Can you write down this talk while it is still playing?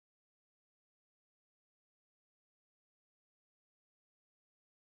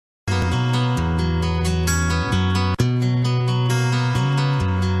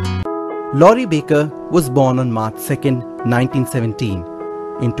Laurie Baker was born on March 2, 1917,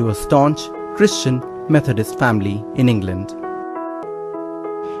 into a staunch Christian Methodist family in England.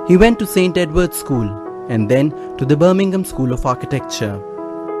 He went to St. Edward's School and then to the Birmingham School of Architecture.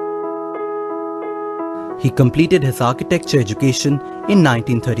 He completed his architecture education in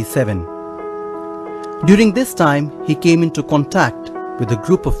 1937. During this time, he came into contact with a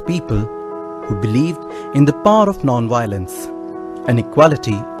group of people who believed in the power of non-violence and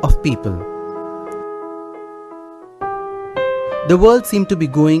equality of people. The world seemed to be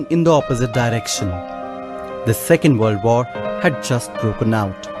going in the opposite direction. The Second World War had just broken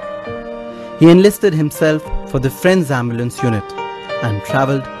out. He enlisted himself for the Friends Ambulance Unit and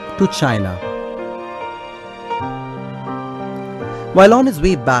travelled to China. While on his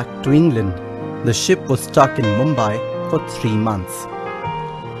way back to England, the ship was stuck in Mumbai for 3 months.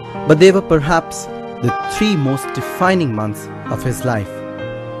 But they were perhaps the 3 most defining months of his life,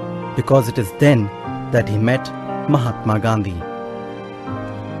 because it is then that he met Mahatma Gandhi.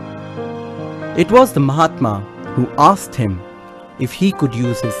 It was the Mahatma who asked him if he could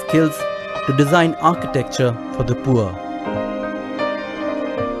use his skills to design architecture for the poor.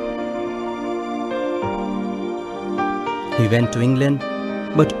 He went to England,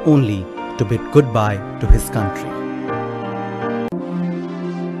 but only to bid goodbye to his country.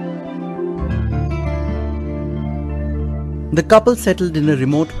 The couple settled in a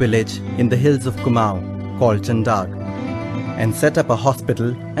remote village in the hills of Kumaon called Chandag and set up a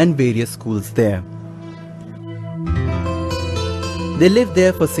hospital and various schools there. They lived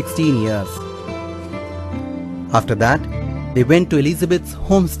there for 16 years. After that, they went to Elizabeth's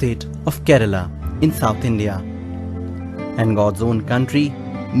home state of Kerala in South India, and God's own country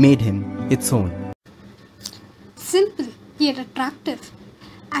made him its own. Simple yet attractive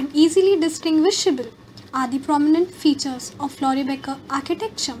and easily distinguishable are the prominent features of Laurie Baker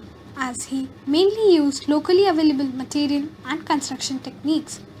architecture, as he mainly used locally available material and construction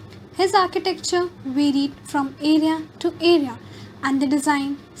techniques. His architecture varied from area to area, and the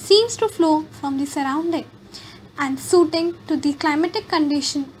design seems to flow from the surrounding and suiting to the climatic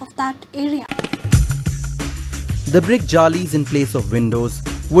condition of that area. The brick jalis in place of windows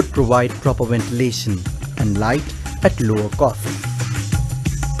would provide proper ventilation and light at lower cost.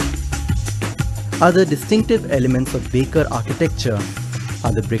 Other distinctive elements of Baker architecture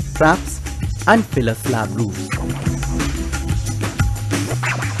are the brick traps and pillar slab roofs.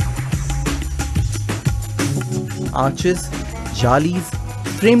 Arches, jalis,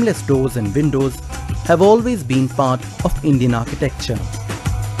 frameless doors and windows have always been part of Indian architecture.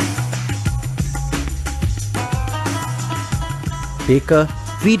 Baker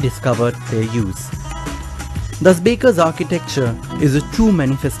rediscovered their use. Thus, Baker's architecture is a true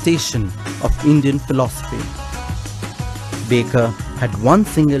manifestation of Indian philosophy. Baker had one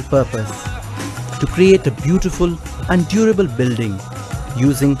single purpose: to create a beautiful and durable building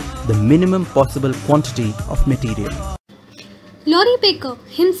using the minimum possible quantity of material. Laurie Baker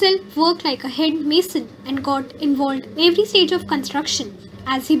himself worked like a head mason and got involved in every stage of construction,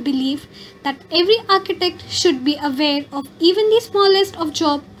 as he believed that every architect should be aware of even the smallest of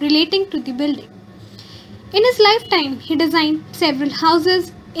job relating to the building. In his lifetime, he designed several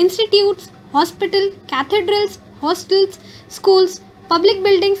houses, institutes, hospitals, cathedrals, hostels, schools, public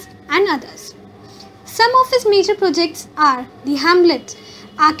buildings and others. Some of his major projects are the Hamlet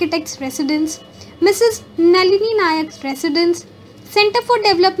Architect's Residence, Mrs. Nalini Nayak's Residence, Center for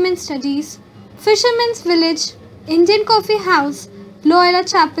Development Studies, Fisherman's Village, Indian Coffee House, Loyola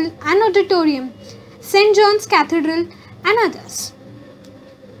Chapel and Auditorium, St. John's Cathedral and others.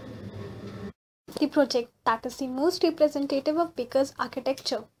 The project that is the most representative of Baker's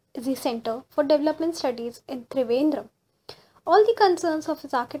architecture is the Center for Development Studies in Trivandrum. All the concerns of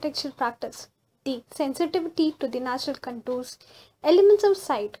his architectural practice, the sensitivity to the natural contours, elements of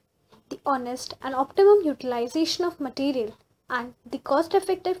site, the honest and optimum utilization of material, and the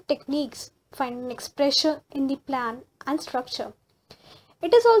cost-effective techniques find an expression in the plan and structure.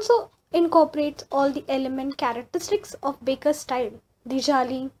 It is also incorporates all the element characteristics of Baker's style: the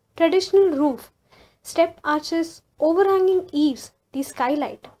jali, traditional roof, stepped arches, overhanging eaves, the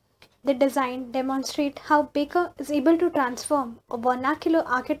skylight. The design demonstrate how Baker is able to transform a vernacular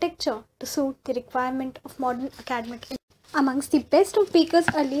architecture to suit the requirement of modern academic. Amongst the best of Baker's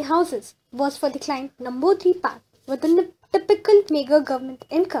early houses was for the client Nambudri Park with a typical meager government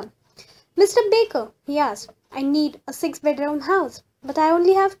income. "Mr. Baker," he asked, "I need a 6-bedroom house, but I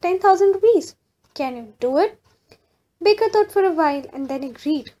only have 10,000 rupees. Can you do it?" Baker thought for a while and then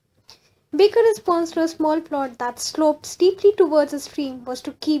agreed. Baker's response to a small plot that sloped steeply towards a stream was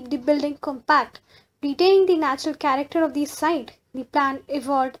to keep the building compact, retaining the natural character of the site The plan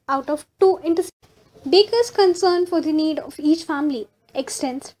evolved out of two intersections. Baker's concern for the need of each family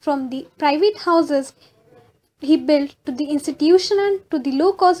extends from the private houses he built to the institutional and to the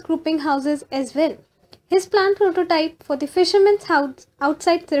low-cost grouping houses as well. His planned prototype for the fisherman's house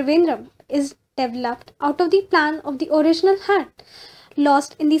outside Trivandrum is developed out of the plan of the original hut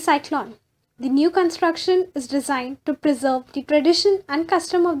lost in the cyclone. The new construction is designed to preserve the tradition and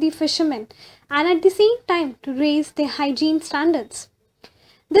custom of the fishermen and at the same time to raise their hygiene standards.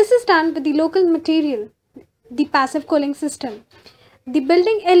 This is done with the local material, the passive cooling system. The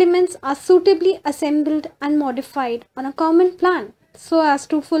building elements are suitably assembled and modified on a common plan so as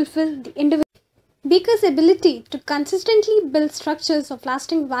to fulfill the individual. Baker's ability to consistently build structures of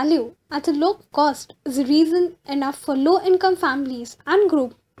lasting value at a low cost is reason enough for low-income families and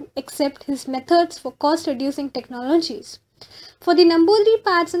groups to accept his methods for cost-reducing technologies. For the Namboli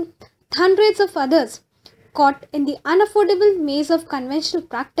pads and hundreds of others caught in the unaffordable maze of conventional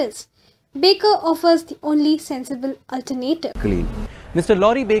practice, Baker offers the only sensible alternative. Mr.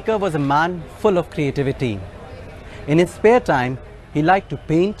 Laurie Baker was a man full of creativity. In his spare time, he liked to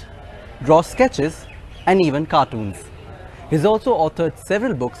paint, draw sketches and even cartoons. He's also authored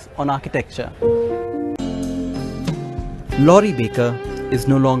several books on architecture. Laurie Baker is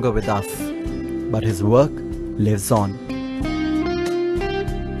no longer with us, but his work lives on.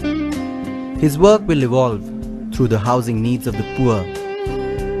 His work will evolve through the housing needs of the poor,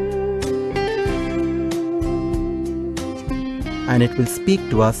 and it will speak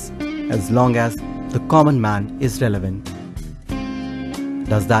to us as long as the common man is relevant.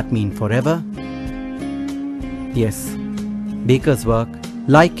 Does that mean forever? Yes, Baker's work,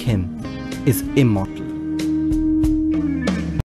 like him, is immortal.